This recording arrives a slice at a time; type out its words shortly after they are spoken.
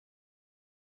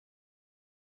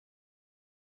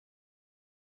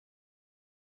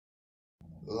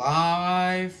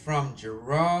Live from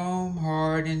Jerome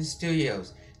Hardin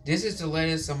Studios. This is the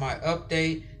latest on my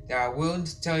update that I'm willing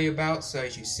to tell you about, so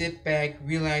as you sit back,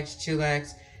 relax,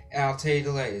 chillax, and I'll tell you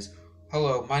the latest.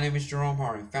 Hello, my name is Jerome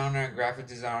Hardin, founder and graphic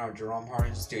designer of Jerome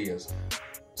Hardin Studios.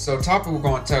 So the topic we're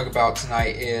going to talk about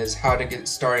tonight is how to get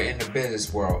started in the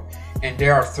business world. And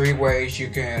there are three ways you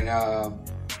can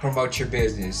promote your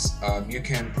business. You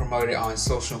can promote it on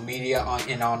social media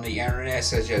and on the internet,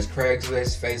 such as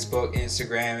Craigslist, Facebook,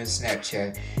 Instagram, and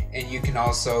Snapchat. And you can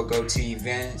also go to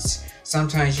events.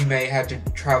 Sometimes you may have to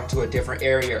travel to a different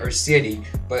area or city,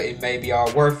 but it may be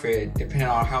all worth it depending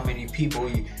on how many people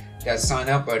that sign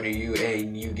up under you,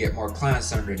 and you get more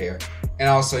clients under there. And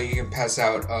also you can pass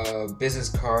out business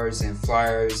cards and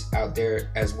flyers out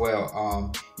there as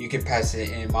well. You can pass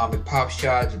it in mom and pop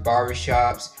shops, barber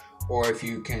shops, or if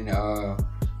you can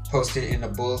post it in a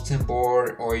bulletin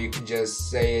board, or you can just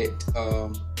say it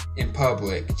in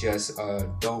public. Just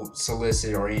don't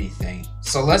solicit or anything.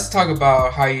 So let's talk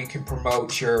about how you can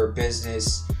promote your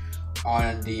business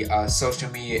on the social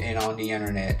media and on the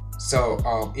internet.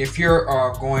 So if you're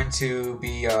going to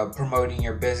be promoting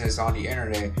your business on the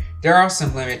internet, there are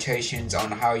some limitations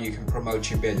on how you can promote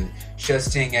your business.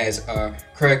 Just thing as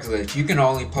Craigslist, you can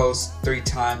only post 3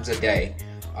 times a day.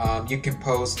 You can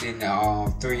post in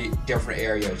 3 different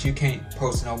areas. You can't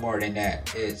post no more than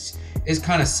that. It's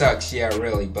kind of sucks, yeah,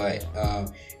 really, but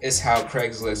it's how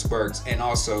Craigslist works. And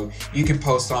also you can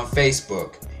post on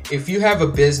Facebook. If you have a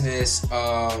business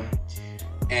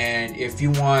and if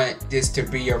you want this to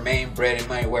be your main bread and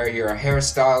money, where you're a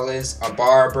hairstylist, a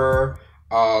barber,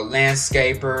 a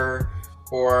landscaper,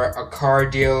 or a car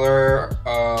dealer,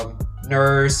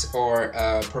 nurse, or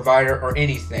a provider, or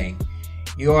anything,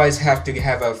 you always have to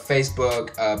have a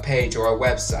Facebook page or a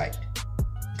website.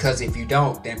 Because if you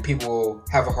don't, then people will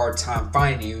have a hard time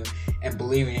finding you and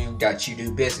believing you that you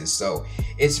do business. So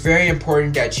it's very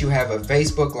important that you have a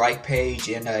Facebook like page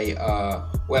and a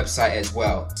website as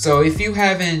well. So if you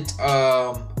haven't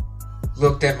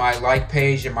looked at my like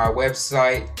page and my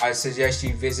website, I suggest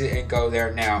you visit and go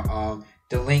there now.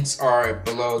 The links are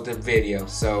below the video.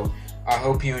 So I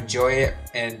hope you enjoy it.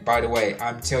 And by the way,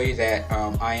 I'm telling you that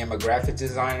I am a graphic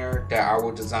designer, that I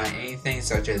will design anything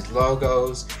such as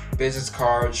logos, business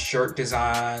cards, shirt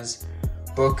designs,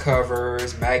 book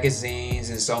covers, magazines,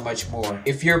 and so much more.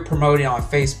 If you're promoting on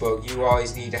Facebook, you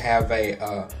always need to have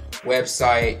a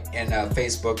website and a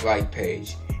Facebook like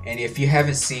page. And if you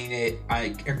haven't seen it,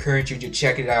 I encourage you to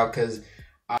check it out, because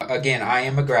again, I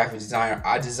am a graphic designer.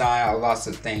 I design lots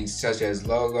of things such as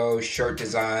logos, shirt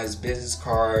designs, business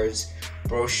cards,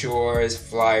 brochures,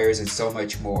 flyers, and so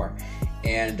much more.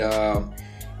 And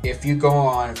if you go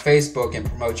on Facebook and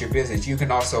promote your business, you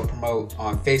can also promote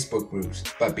on Facebook groups.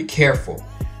 But be careful.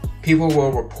 People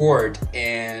will report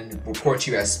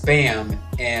you as spam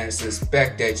and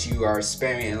suspect that you are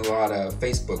spamming in a lot of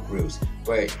Facebook groups.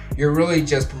 But you're really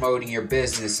just promoting your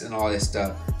business and all this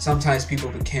stuff. Sometimes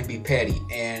people can be petty,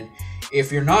 and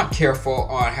if you're not careful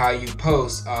on how you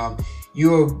post, you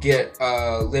will get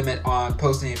a limit on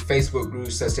posting in Facebook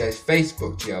groups such as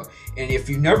Facebook jail. And if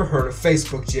you never heard of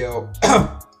Facebook jail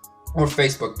or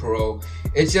Facebook parole,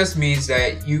 it just means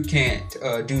that you can't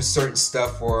do certain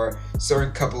stuff for a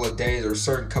certain couple of days or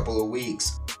certain couple of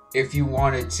weeks. If you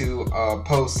wanted to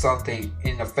post something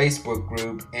in a Facebook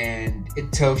group and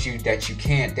it tells you that you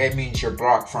can't, that means you're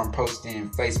blocked from posting in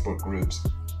Facebook groups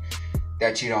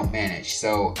that you don't manage.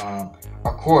 So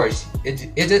of course,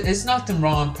 it's nothing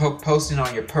wrong posting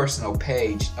on your personal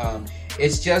page.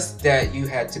 It's just that you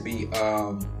had to be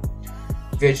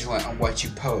vigilant on what you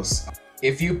post.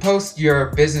 If you post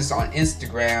your business on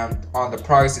Instagram on the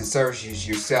products and services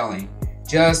you're selling,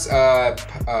 just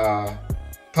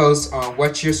post on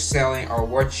what you're selling or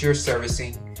what you're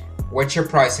servicing, what your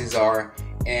prices are,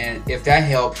 and if that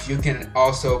helps, you can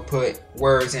also put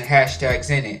words and hashtags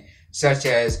in it, such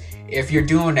as if you're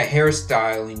doing a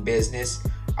hairstyling business,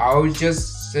 I would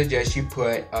just suggest you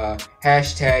put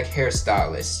hashtag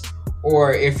hairstylist.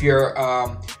 Or if you're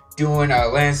doing a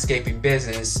landscaping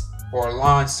business or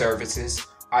lawn services,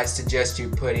 I suggest you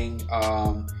putting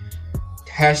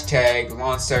hashtag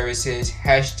lawn services,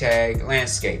 hashtag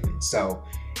landscaping. So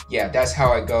yeah, that's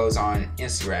how it goes on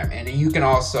Instagram. And you can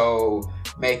also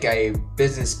make a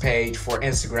business page for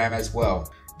Instagram as well.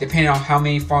 Depending on how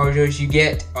many followers you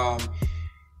get,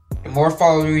 the more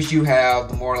followers you have,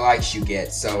 the more likes you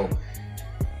get. So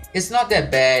it's not that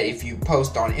bad if you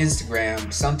post on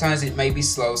Instagram. Sometimes it may be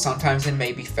slow, sometimes it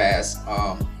may be fast.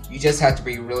 You just have to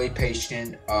be really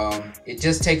patient. It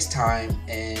just takes time,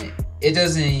 and it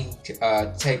doesn't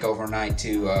take overnight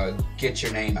to get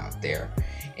your name out there.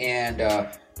 And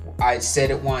I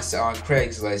said it once on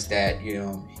Craigslist that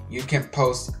you can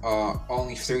post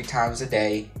only 3 times a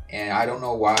day, and I don't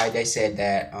know why they said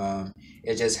that.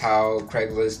 It's just how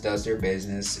Craigslist does their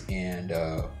business, and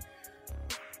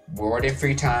more than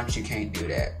 3 times you can't do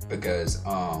that, because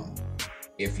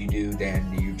if you do,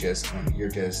 then you're just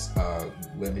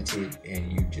limited,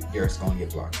 and you're just going to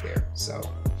get blocked there. So,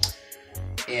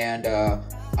 and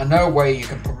another way you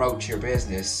can promote your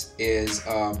business is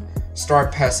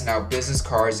start passing out business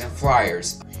cards and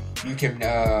flyers. You can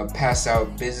pass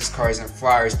out business cards and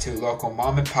flyers to local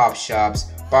mom and pop shops,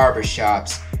 barber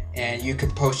shops, and you can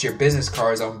post your business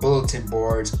cards on bulletin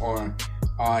boards or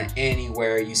on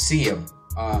anywhere you see them.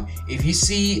 If you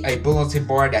see a bulletin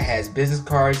board that has business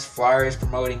cards, flyers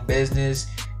promoting business,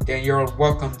 then you're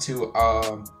welcome to,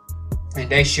 and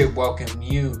they should welcome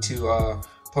you to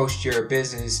post your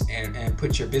business and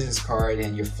put your business card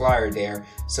and your flyer there,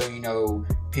 so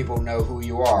people know who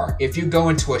you are. If you go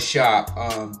into a shop,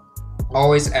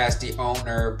 always ask the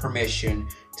owner permission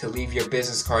to leave your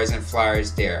business cards and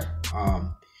flyers there,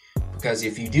 because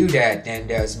if you do that, then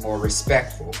that's more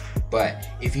respectful. But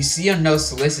if you see a no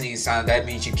soliciting sign, that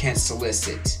means you can't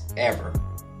solicit ever.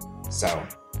 So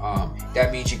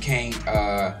that means you can't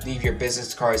leave your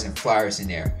business cards and flyers in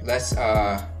there. Let's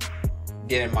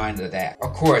get in mind of that.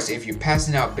 Of course, if you're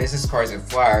passing out business cards and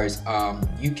flyers,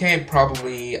 you can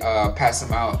probably pass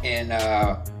them out in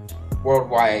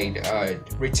worldwide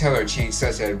retailer chains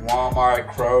such as Walmart,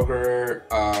 Kroger,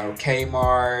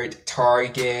 Kmart,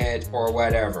 Target, or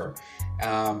whatever.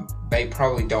 They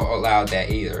probably don't allow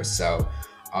that either. So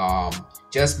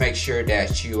just make sure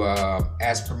that you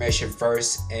ask permission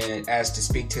first, and ask to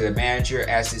speak to the manager,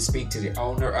 ask to speak to the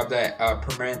owner of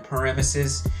the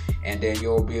premises, and then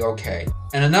you'll be okay.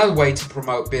 And another way to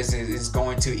promote business is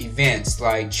going to events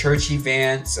like church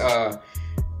events,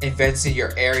 events in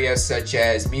your area such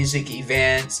as music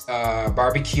events,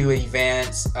 barbecue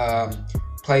events,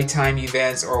 playtime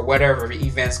events, or whatever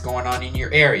events going on in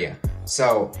your area.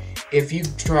 So if you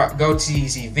go to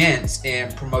these events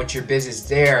and promote your business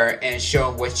there and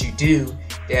show them what you do,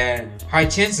 then high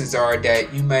chances are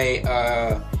that you may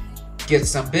get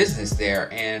some business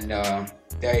there, and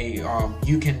they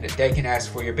can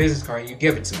ask for your business card and you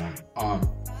give it to them.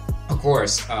 Of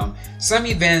course, some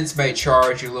events may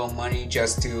charge you a little money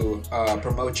just to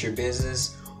promote your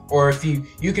business, or if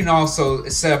you can also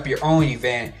set up your own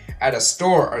event at a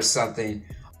store or something.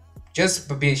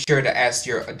 Just be sure to ask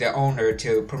the owner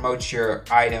to promote your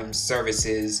items,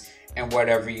 services, and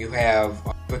whatever you have,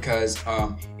 because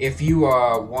if you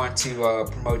want to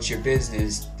promote your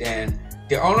business, then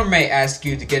the owner may ask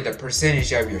you to get a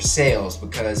percentage of your sales,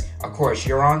 because of course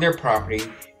you're on their property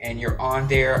and you're on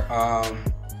their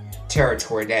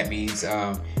territory. That means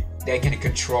they can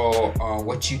control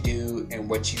what you do and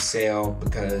what you sell,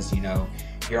 because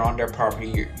you're on their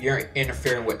property. You're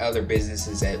interfering with other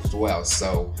businesses as well.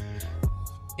 So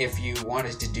if you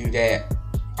wanted to do that,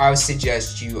 I would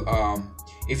suggest you,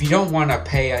 if you don't want to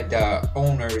pay the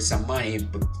owner some money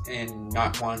and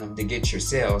not want them to get your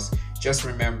sales, just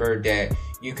remember that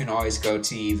you can always go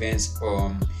to events.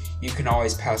 You can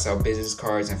always pass out business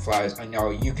cards and flyers. I know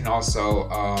you can also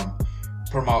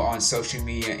promote on social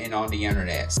media and on the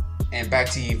internet. And back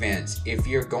to events. If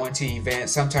you're going to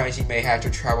events, sometimes you may have to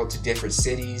travel to different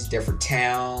cities, different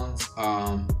towns,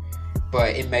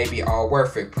 but it may be all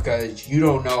worth it, because you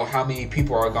don't know how many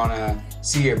people are gonna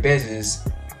see your business.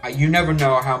 You never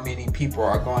know how many people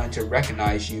are going to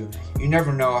recognize you. You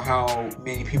never know how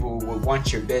many people would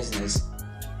want your business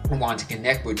and want to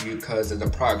connect with you because of the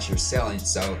products you're selling.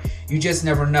 So you just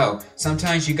never know.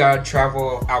 Sometimes you gotta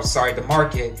travel outside the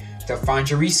market to find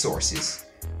your resources,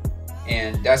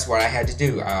 and that's what I had to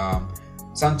do.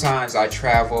 Sometimes I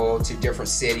travel to different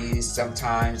cities.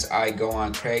 Sometimes I go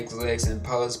on Craigslist and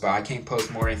post, but I can't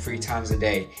post more than 3 times a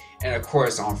day. And of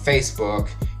course on Facebook,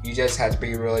 you just have to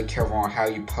be really careful on how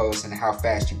you post and how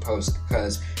fast you post,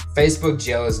 because Facebook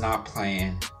jail is not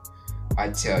playing, I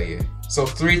tell you. So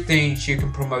 3 things you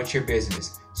can promote your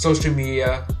business: social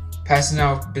media, passing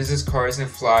out business cards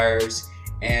and flyers,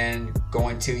 and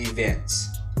going to events.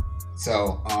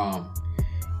 So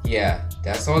yeah,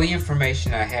 that's all the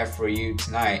information I have for you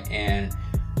tonight, and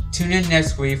tune in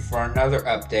next week for another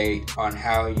update on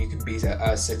how you can be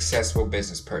a successful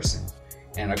business person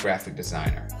and a graphic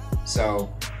designer.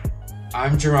 So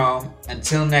I'm Jerome.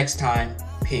 Until next time,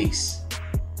 peace.